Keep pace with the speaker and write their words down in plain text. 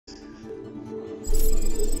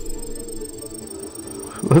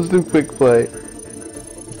Let's do quick play.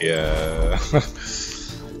 Yeah.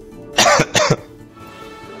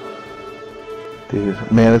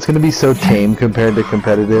 Dude, man, it's gonna be so tame compared to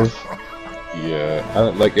competitive. Yeah,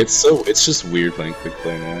 it's just weird playing quick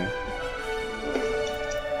play now.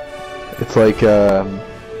 It's like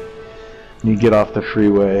you get off the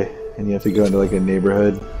freeway and you have to go into like a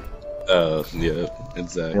neighborhood. Yeah,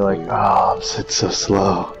 exactly. You're like, oh, it's so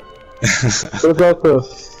slow. But it's also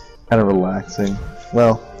kind of relaxing.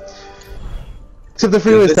 Well, except the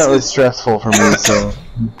freeway's not really stressful for me, so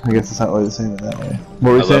I guess it's not really the same in that way.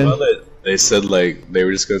 What were you saying? Love how they said like they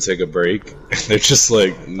were just gonna take a break. They're just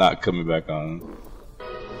like not coming back on.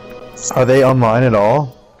 Are they online at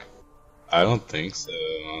all? I don't think so,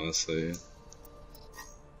 honestly.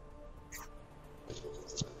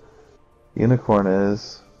 Unicorn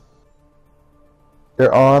is.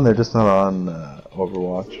 They're on, they're just not on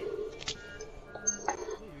Overwatch.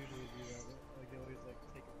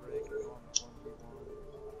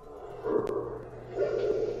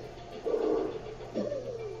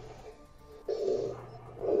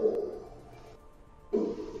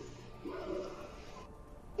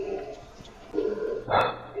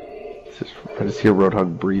 I just hear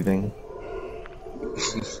Roadhog breathing.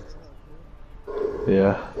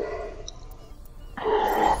 Yeah.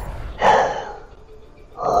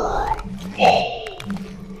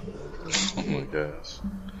 Oh my gosh.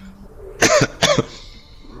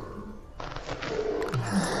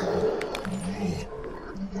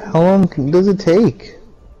 How long does it take?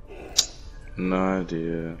 No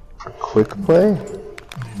idea. For quick play?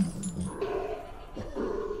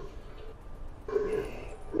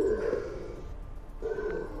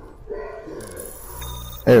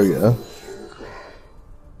 There we go.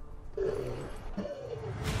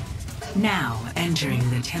 Now entering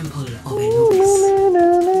the temple of Anubis.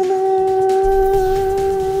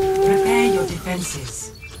 Prepare your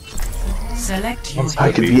defenses. Select your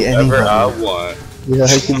I could be anybody. I want. Yeah,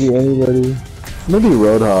 I could be anybody. Maybe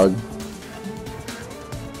Roadhog.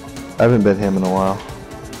 I haven't been him in a while.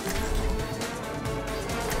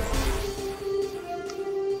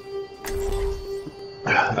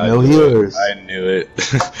 No healers. I knew it.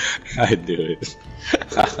 I knew it.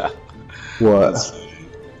 What?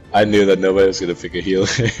 I knew that nobody was gonna pick a healer.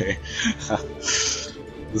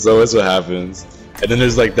 That's always what happens. And then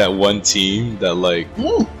there's like that one team that like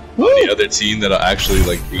on the other team that'll actually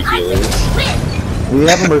like be healers. We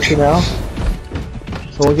have a mercy now.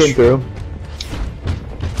 Someone came through.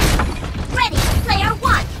 Ready, player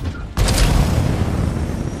one.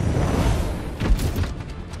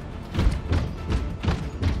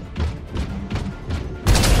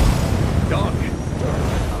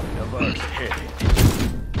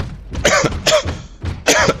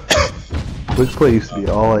 Quick play used to be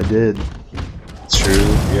all I did. It's true,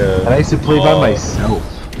 yeah. And I used to play by myself.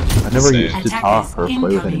 I never Same. used to talk or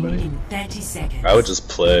play with anybody. In 30 seconds. I would just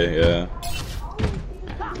play, yeah.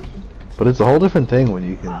 But it's a whole different thing when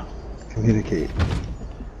you can communicate.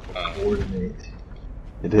 Coordinate.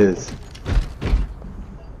 It is.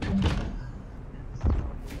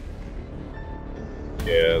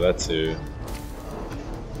 Yeah, that too.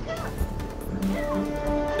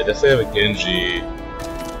 They definitely have a Genji.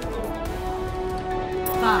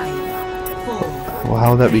 5, 4. Well,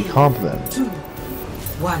 how would that be comp then? 2,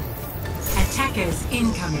 1. Attackers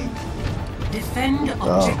incoming. Defend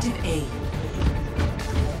objective A.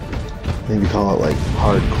 Maybe call it like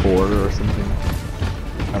hardcore or something.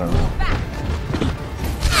 I don't know.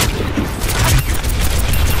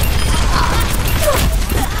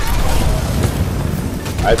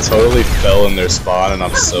 I totally fell in their spawn and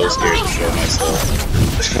I'm so scared to show myself.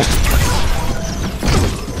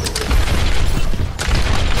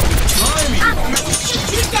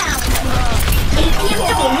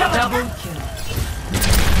 Double kill.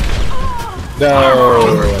 No,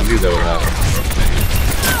 I knew that would happen.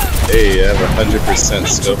 Hey, I have 100%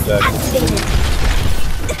 scope that.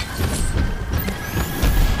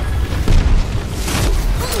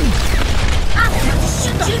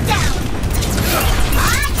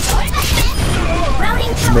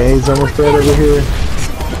 May's almost dead over here.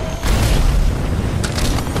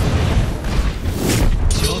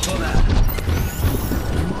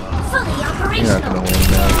 You're not gonna win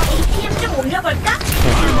now.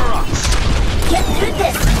 Get through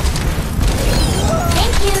this.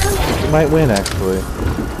 Thank you. You might win actually.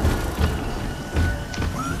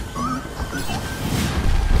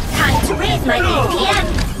 Time to raise my APM.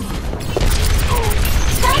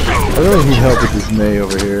 I really need help with this May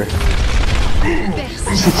over here.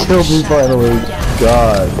 She killed me finally.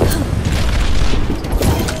 God.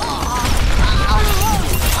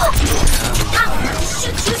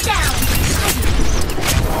 Shoot you down.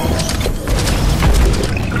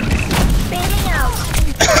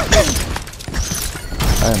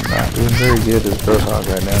 with this Roadhog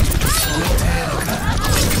right now.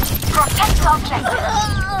 Protect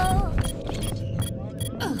objective.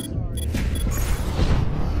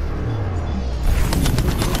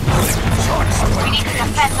 We need to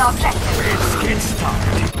defend objective. Let's get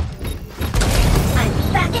started. I'm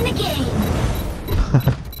back in the game.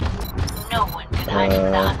 No one can hide from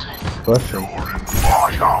the Atlas. Question.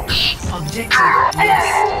 Objective lost.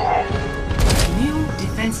 New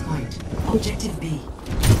defense point. Objective B.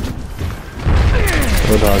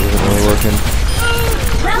 Roadhog isn't really working.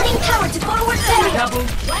 Routing power to forward area. Double,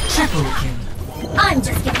 triple kill. I'm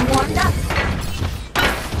just getting warmed up.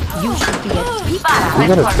 You should be a We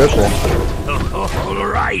got a triple. All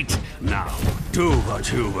right. Now, do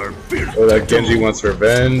what you were built Oh, that to Genji do. wants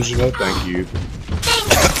revenge. No, thank you.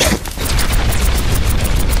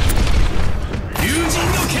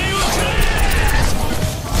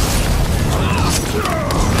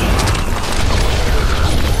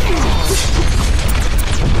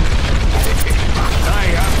 I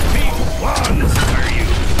have big ones for you.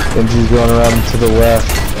 Genji's going around to the left,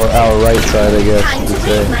 or our right side, I guess Time you to could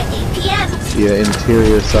raise say. my APM. Yeah,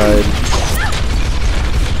 interior side.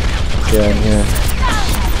 Yeah, in here.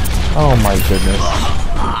 Oh my goodness.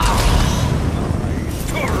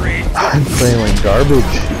 I'm playing like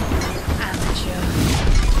garbage.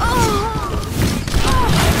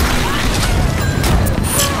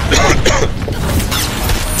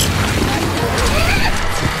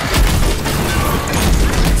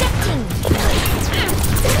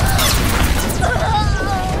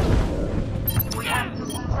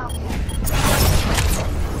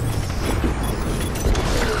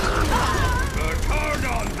 Work hard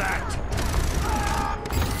on that.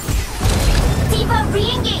 D.va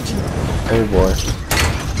re-engaging. Oh boy.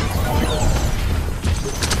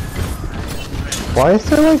 Why is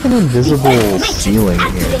there like an invisible ceiling here?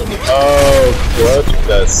 Activated. Oh, clutch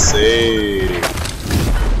that save.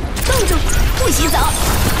 动住，不洗澡。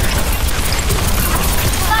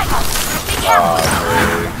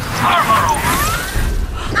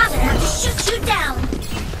I'm gonna have to shoot you down.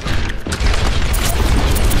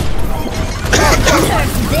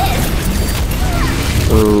 Deserve this.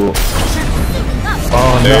 Ooh.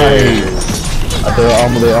 Oh, Hey. nice.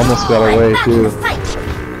 They almost got away I'm back in too. the fight.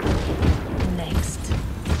 Next.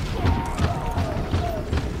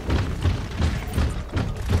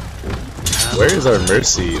 Where is our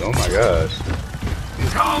mercy? Oh my gosh.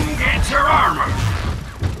 Come get your armor.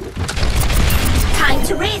 Time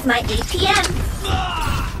to raise my APM.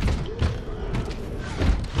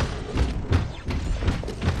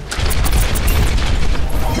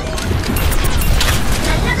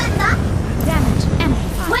 Damage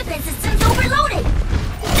amplified. Weapon systems overloaded.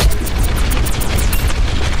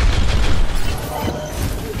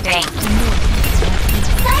 Thanks.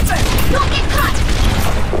 Sniper, don't get caught.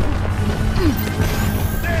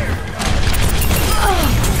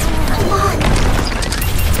 Come on.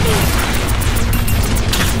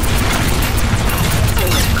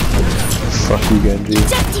 Fuck you, Genji.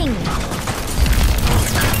 Ejecting.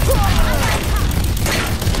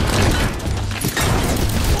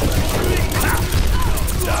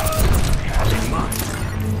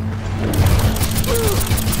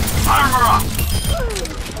 Armor up.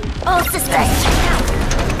 All systems checked out.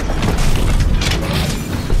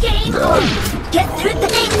 Game on. Get through the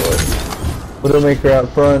thing. Widowmaker out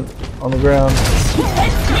front, on the ground.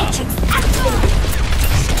 Matrix activated.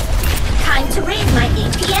 Time to raise my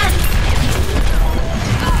APM.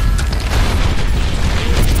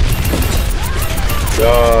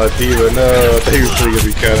 Oh, D.va, no. I think he was pretty gonna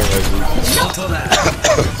be counter measures. Get through this.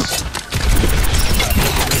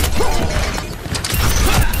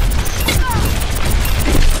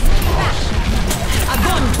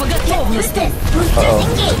 Boosters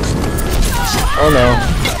engaged. Oh no.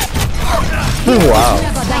 Wow.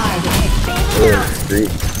 Good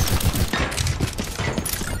streak.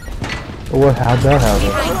 What? How'd that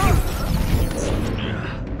happen?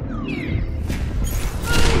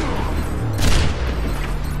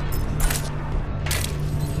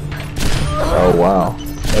 Oh wow.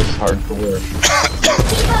 That's hard to work.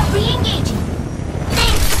 D.va re-engaging.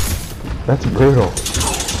 That's brutal.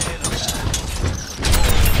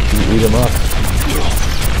 You eat him up.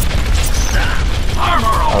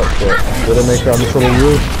 Oh shit. Widowmaker on this little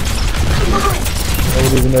roof.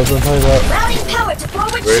 Nobody even knows what I'm talking about. Routing power to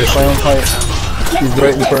forward Where is shield. Silent fight. He's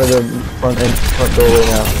right in front of the front door right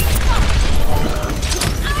now.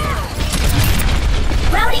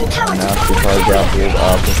 Routing power to Now she's forward probably area. grappled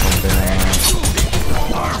up or something.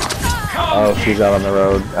 Oh, she's out on the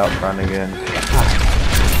road, out front again.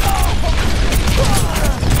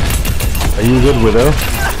 Are you good, Widow?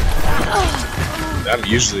 I'm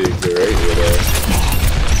usually great with it.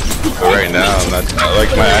 But right now, I'm not.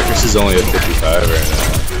 Like, my accuracy's only at 55 right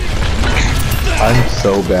now. I'm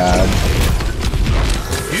so bad.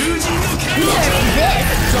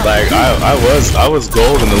 Like, I was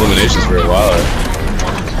gold in eliminations for a while.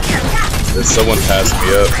 Then someone passed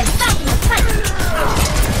me up.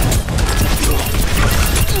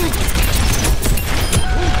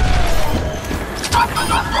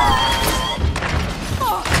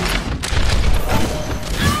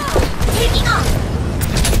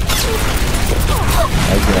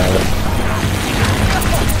 I got it.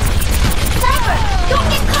 Don't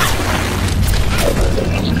get caught!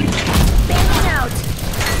 Bailing out!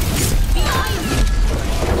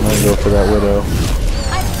 I'm gonna go for that widow.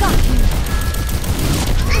 I've got you!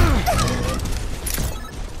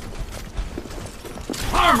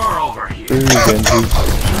 Armor over here. Ooh, Genji.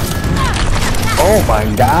 Oh my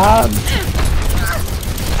god!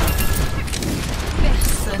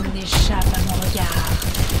 Personne n'échappe à mon regard.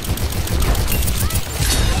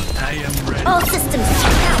 I am ready. All systems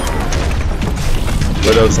checked out.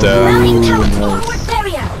 Widow's down. Running out! nice. Forward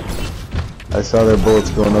barrier! I saw their bullets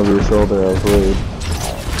going over your shoulder, I was worried.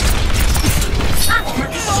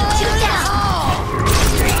 Shoot you down!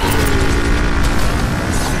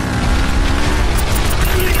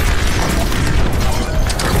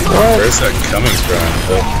 Where's that coming from?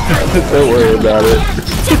 Don't worry about it.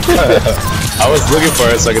 I was looking for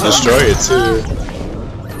it so I could destroy it too.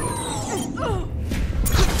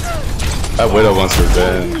 That widow wants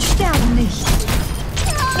revenge. Sterben nicht.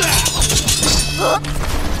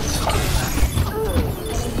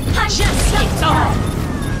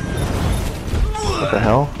 What the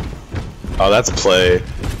hell? Oh, that's play.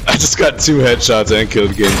 I just got 2 headshots and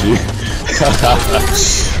killed Genji.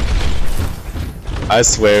 I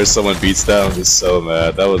swear someone beats that, I'm just so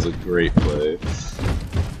mad. That was a great play.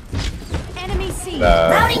 Enemy seen. Nah,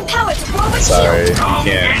 Routing power to forward sorry, you shield.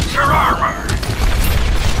 can't. Get your armor.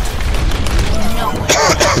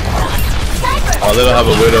 Oh, they don't have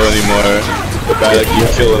a widow anymore. The guy that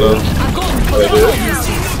keeps killing them. Oh, they do?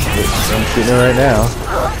 I'm shooting her right now.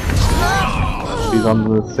 She's on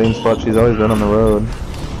the same spot she's always been on the road.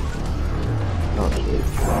 Oh shit.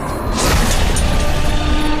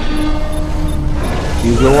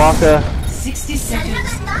 Use your walker. 60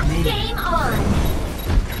 seconds. Game on.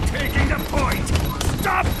 Taking the point.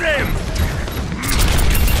 Stop them.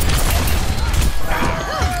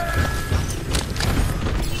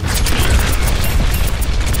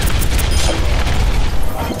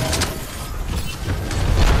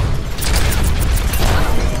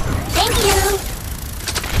 Thank you.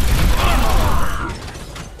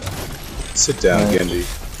 Sit down, Genji.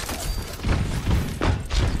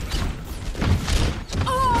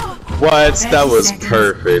 What? That was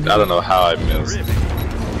perfect. I don't know how I missed.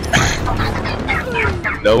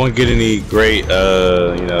 No one get any great,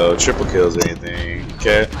 you know, triple kills or anything.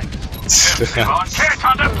 Okay. Get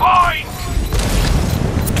on the point.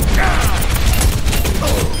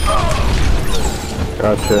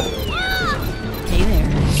 Gotcha. Hey there.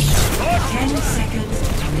 10 seconds.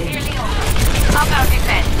 Nearly How about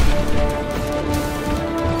defense?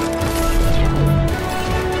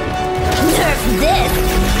 Nerf this!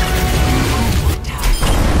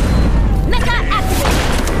 Mecha activate!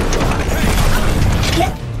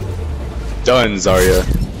 Done, Zarya.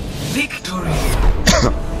 victory.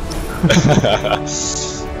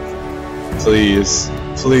 Please,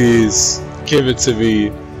 please, give it to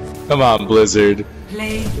me. Come on, Blizzard.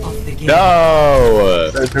 Play of the game. No!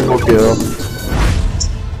 Triple kill.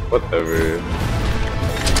 Whatever.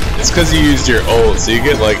 It's because you used your ult, so you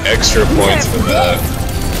get like extra points for that.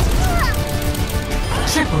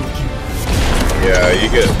 Triple kill. Yeah, you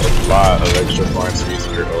get a lot of extra points for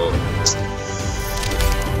using your ult.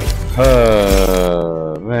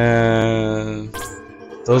 Man.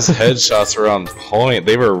 Those headshots were on point.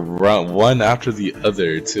 They were one after the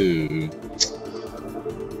other, too.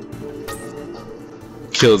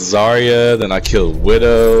 Killed Zarya, then I killed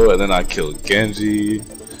Widow, and then I killed Genji.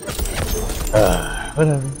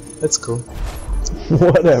 Whatever. That's cool.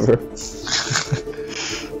 Whatever.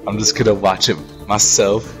 I'm just gonna watch it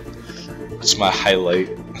myself. Watch my highlight.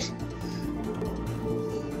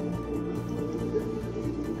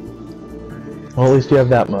 Well, at least you have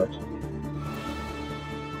that much.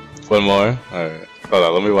 One more? Alright. Hold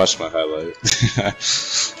on, let me watch my highlight.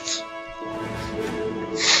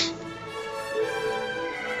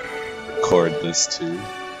 Record this too.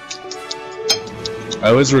 I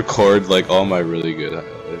always record like all my really good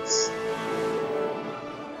highlights.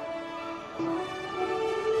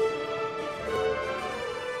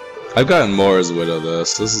 I've gotten more as Widow though,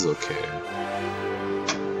 so this is okay.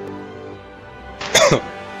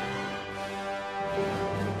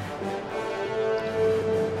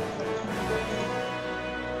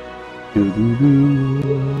 Do do do.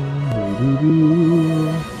 Do do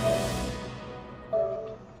do.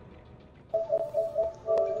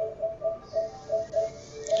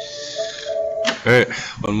 Alright,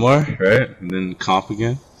 one more, right? And then comp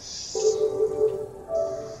again.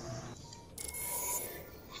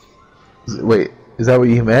 Wait, is that what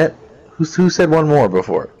you meant? Who said one more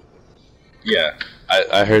before? Yeah,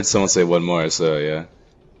 I heard someone say one more, so yeah.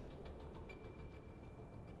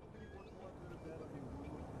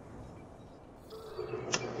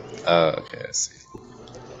 Okay, I see.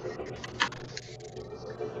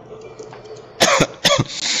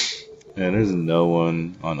 Yeah, there's no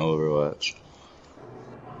one on Overwatch.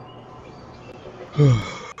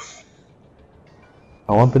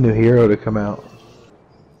 I want the new hero to come out.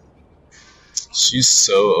 She's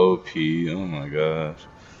so OP, oh my gosh.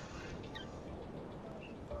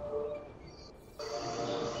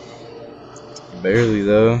 Barely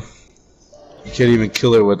though. You can't even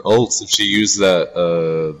kill her with ults if she used that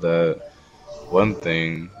that one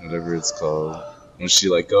thing, whatever it's called. When she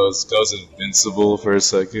like goes invincible for a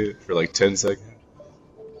second, for like 10 seconds.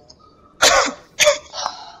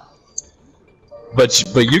 But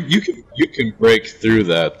you can break through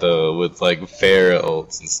that though with like fair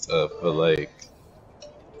ults and stuff, but like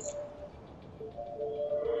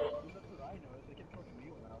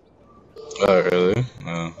oh really?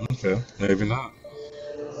 Oh, okay. Maybe not.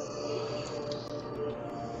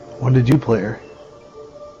 When did you play her?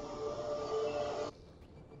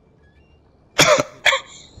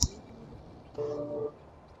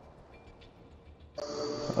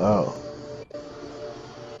 Oh.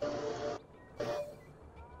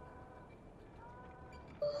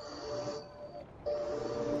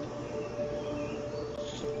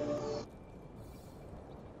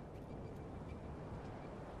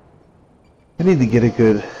 I need to get a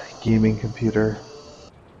good gaming computer.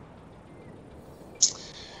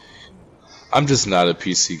 I'm just not a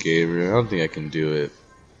PC gamer. I don't think I can do it.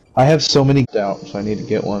 I have so many out, so I need to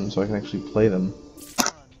get one so I can actually play them.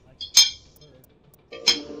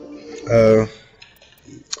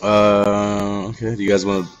 Okay. Do you guys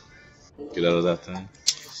want to get out of that thing?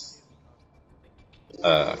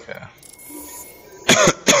 Okay.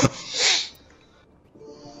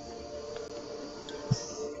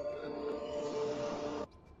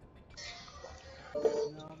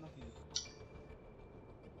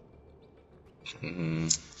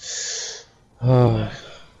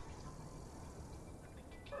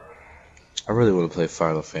 I really want to play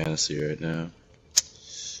Final Fantasy right now.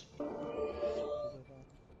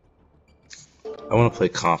 I want to play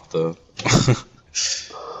comp though.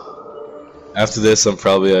 After this, I'm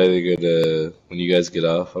probably either gonna, when you guys get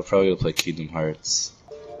off, I'm probably gonna play Kingdom Hearts.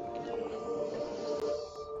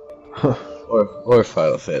 or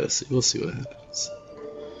Final Fantasy. We'll see what happens.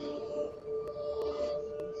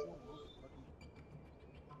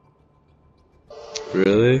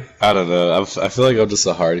 Really? I don't know. I feel like I'm just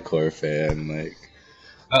a hardcore fan. Like,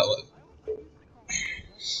 not like.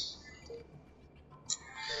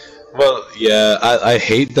 Well, yeah, I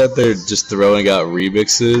hate that they're just throwing out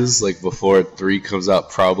remixes like before 3 comes out,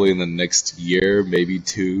 probably in the next year, maybe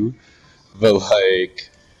 2. But like,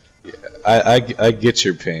 yeah, I get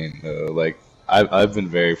your pain though. Like, I've been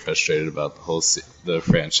very frustrated about the whole the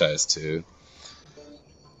franchise too.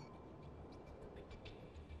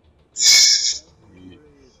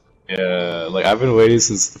 Yeah, like I've been waiting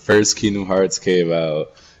since the first Kingdom Hearts came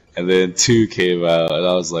out, and then 2 came out, and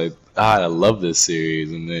I was like, I love this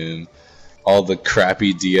series, and then all the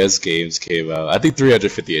crappy DS games came out. I think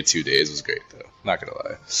 358 2 Days was great though, not gonna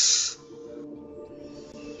lie.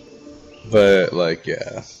 But like,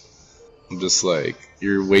 yeah, I'm just like,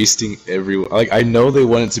 you're wasting everyone. Like, I know they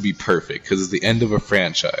want it to be perfect because it's the end of a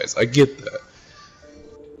franchise. I get that,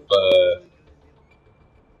 but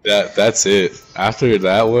that's it. After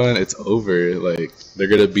that one, it's over. Like, they're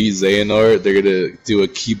gonna beat Xehanort. They're gonna do a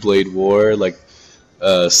Keyblade War. Like,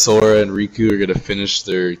 Sora and Riku are gonna finish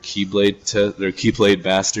their Keyblade test, their Keyblade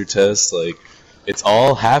Master test. Like, it's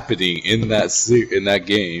all happening in that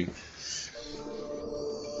game,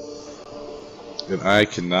 and I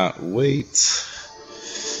cannot wait.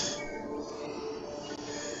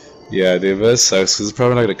 Yeah, d.va sucks because it's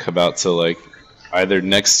probably not gonna come out till like either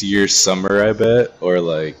next year summer, I bet, or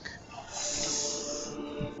like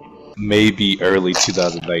maybe early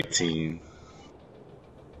 2019.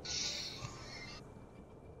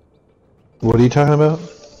 What are you talking about?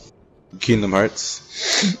 Kingdom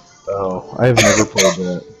Hearts. Oh, I have never played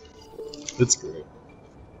that. It's great.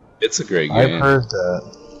 It's a great game. I've heard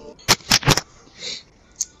that.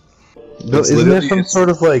 Isn't there some sort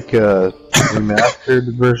of like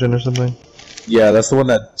remastered version or something? Yeah, that's the one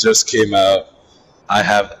that just came out. I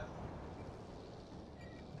have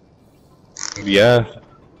Yeah,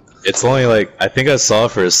 it's only like I think I saw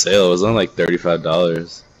it for a sale. It was only like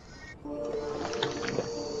 $35.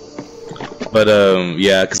 But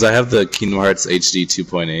yeah, because I have the Kingdom Hearts HD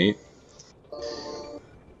 2.8,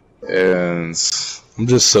 and I'm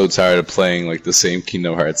just so tired of playing like the same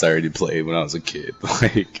Kingdom Hearts I already played when I was a kid.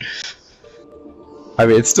 Like, I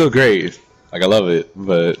mean, it's still great. Like, I love it,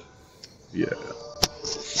 but yeah,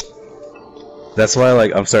 that's why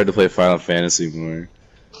like I'm starting to play Final Fantasy more.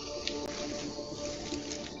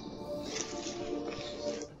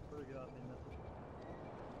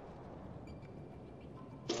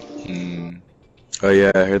 Oh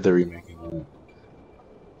yeah, I heard they're remaking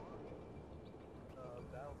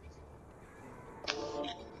it.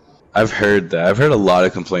 I've heard that. I've heard a lot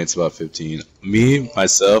of complaints about 15. Me,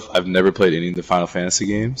 myself, I've never played any of the Final Fantasy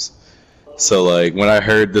games. So like when I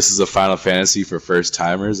heard this is a Final Fantasy for first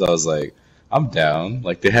timers, I was like, I'm down.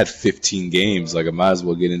 Like they had 15 games, like I might as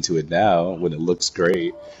well get into it now when it looks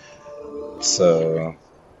great. So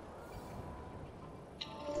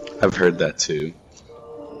I've heard that too.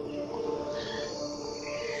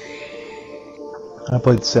 I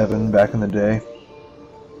played 7 back in the day.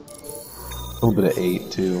 A little bit of 8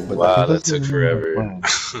 too. But wow, that took forever.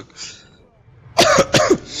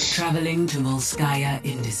 Traveling to Volskaya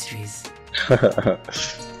Industries.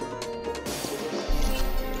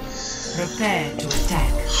 Prepare to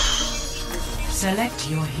attack. Select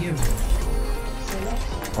your hero.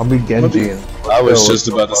 I'll be Genji. I was just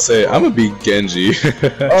about to say, I'm gonna be Genji.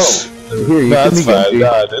 Oh, here, you that's can be fine. Genji.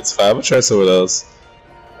 Nah, that's fine. I'm gonna try someone else.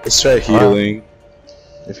 Let's try healing.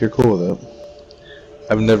 If you're cool with it.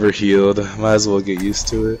 I've never healed. Might as well get used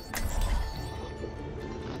to it.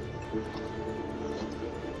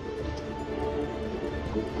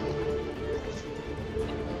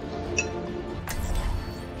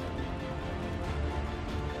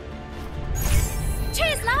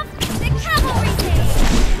 Cheers, love! The cavalry team!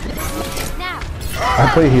 Now,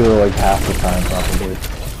 I play healer like half the time, probably.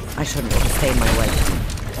 I shouldn't overstay my welcome.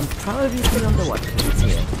 I'm probably still on the watch list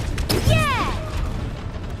here. yeah!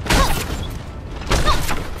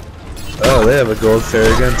 Oh, they have a gold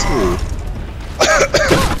fairy gun too.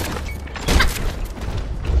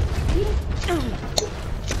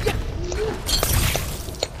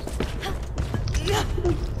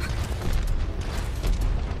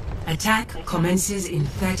 Attack commences in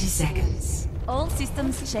 30 seconds. All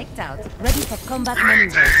systems checked out. Ready for combat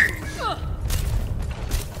maneuvers.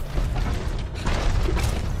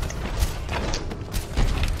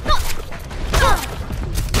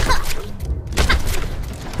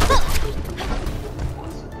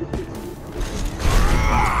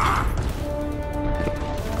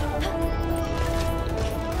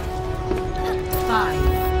 Five,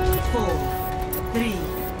 four, three,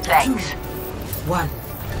 two, one.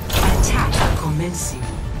 Attack commencing.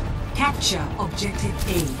 Capture objective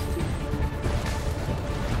A.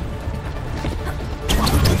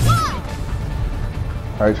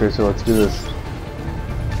 Alright, Tracer, let's do this.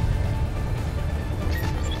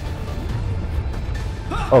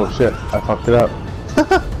 Oh shit, I fucked it up.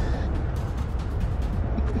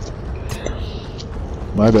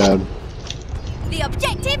 My bad. The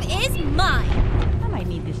objective is mine. I might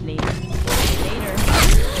need this later.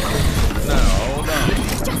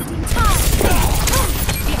 Just in time.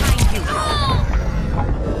 Behind you.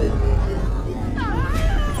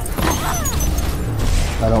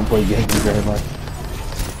 I don't play Genji very much.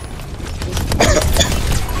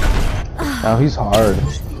 Now he's hard.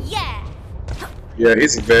 Yeah. Yeah,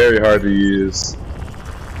 he's very hard to use.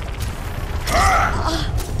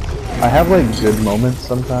 I have like good moments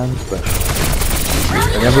sometimes, but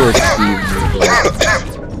I never exceed like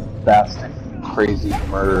fast, crazy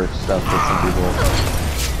murder stuff that some people.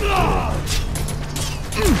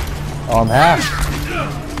 Oh, I'm hacked.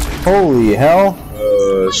 Holy hell!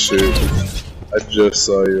 Shoot. I just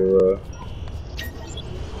saw you,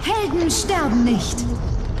 Helden sterben nicht.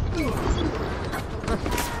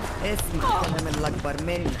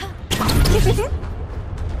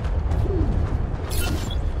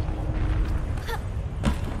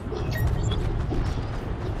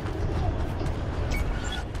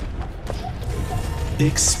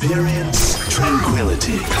 Experience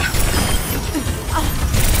tranquility.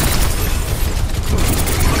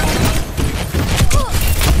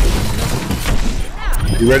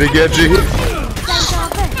 You ready, Genji?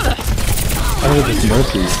 I look at this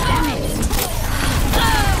mercy.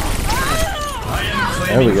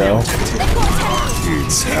 There we go.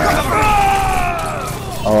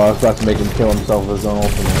 Oh, I was about to make him kill himself with his own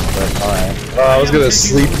ultimate, but alright. I was gonna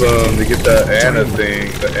sleep to get that Anna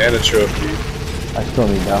thing, the Anna trophy. I still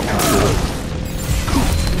need that one too.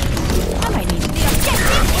 I might need The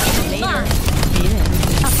objective is mine.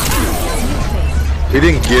 He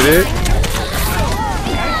didn't get it?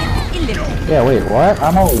 Yeah, wait, what?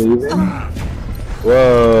 I'm all leaving?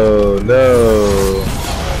 Whoa, no.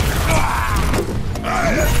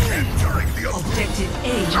 Objective A.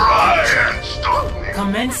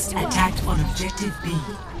 Commence attack on objective B.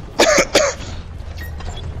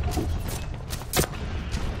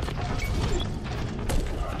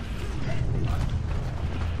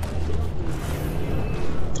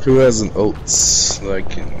 Who has an ult that I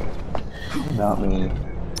can... Not me.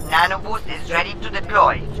 Nanoboost is ready to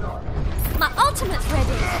deploy. My ultimate's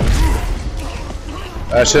ready.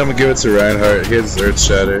 Actually, I'm gonna give it to Reinhardt. He has Earth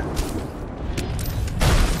Shatter.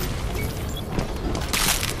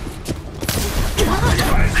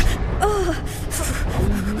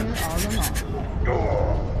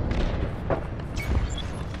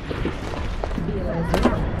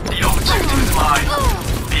 The objective is mine.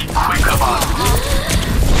 Be quick about it.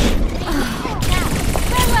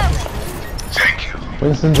 Thank you.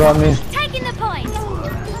 Winston's on me. Taking the point.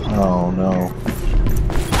 Oh no.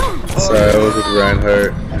 Sorry, I was with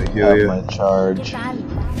Reinhardt. I heal Have you. my charge. I'm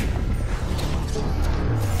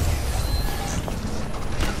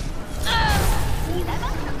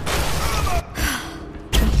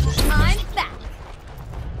back.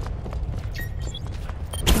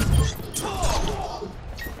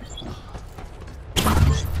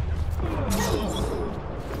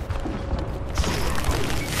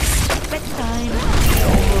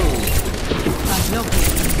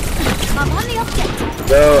 I'm on the objective.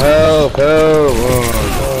 No, help, help!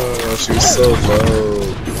 Oh no, she was so low.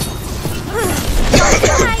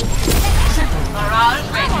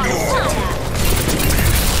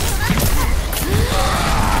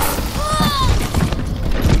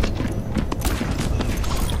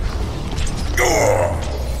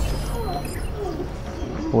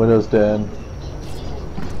 Widow's dead.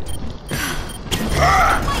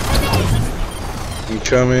 I'm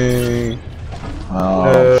coming.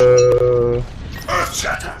 Oh. Earth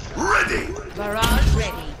Shatter, ready. Barrage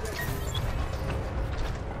ready.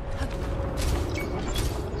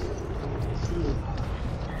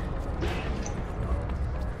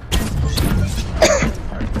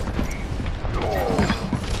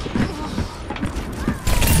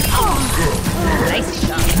 Nice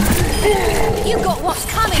shot. You got what's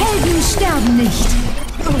coming. Helden sterben nicht.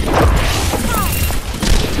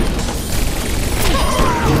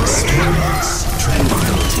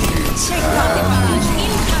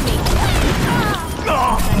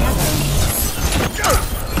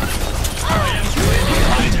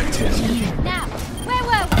 Now, where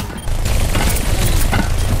were we?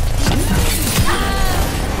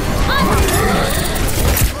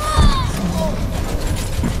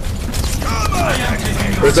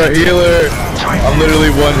 Where's our healer? I'm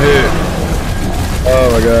literally one hit.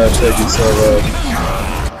 Oh my gosh, thank you so much.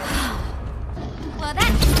 Well,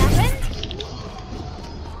 that happened.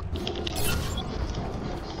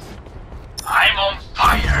 I'm on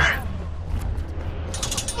fire.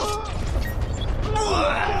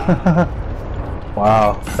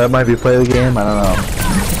 Wow, that might be play of the game. I don't know.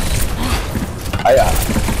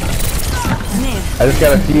 I just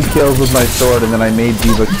got a few kills with my sword, and then I made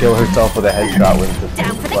D.va kill herself with a headshot with the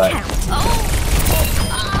Down for the play. count.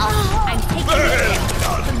 I'm taking it.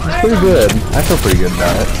 It's pretty good. I feel pretty good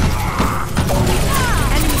about it.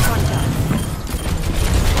 Enemy contact.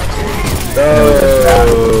 Oh,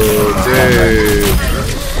 dude.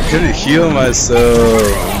 I couldn't heal myself.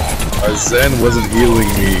 My Zen wasn't healing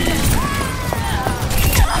me.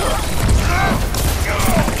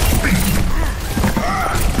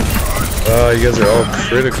 Oh, you guys are all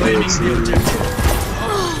critical too. Wait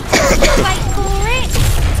for it.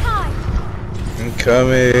 Time. I'm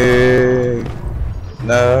coming.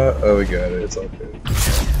 No. Oh, we got it. It's all good.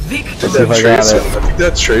 Victor. See if I got it. I think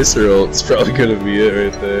that Tracer ult is probably gonna be it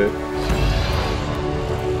right there.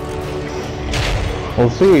 We'll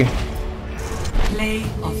see. Play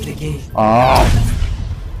of the game. Oh.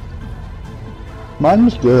 Mine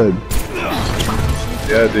was good.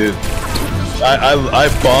 Yeah, dude. I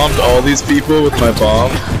bombed all these people with my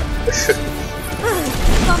bomb.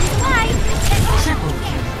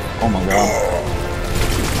 Oh my god.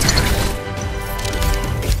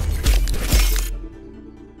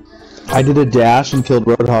 I did a dash and killed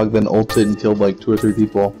Roadhog, then ulted and killed like 2 or 3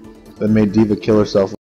 people. Then made D.va kill herself.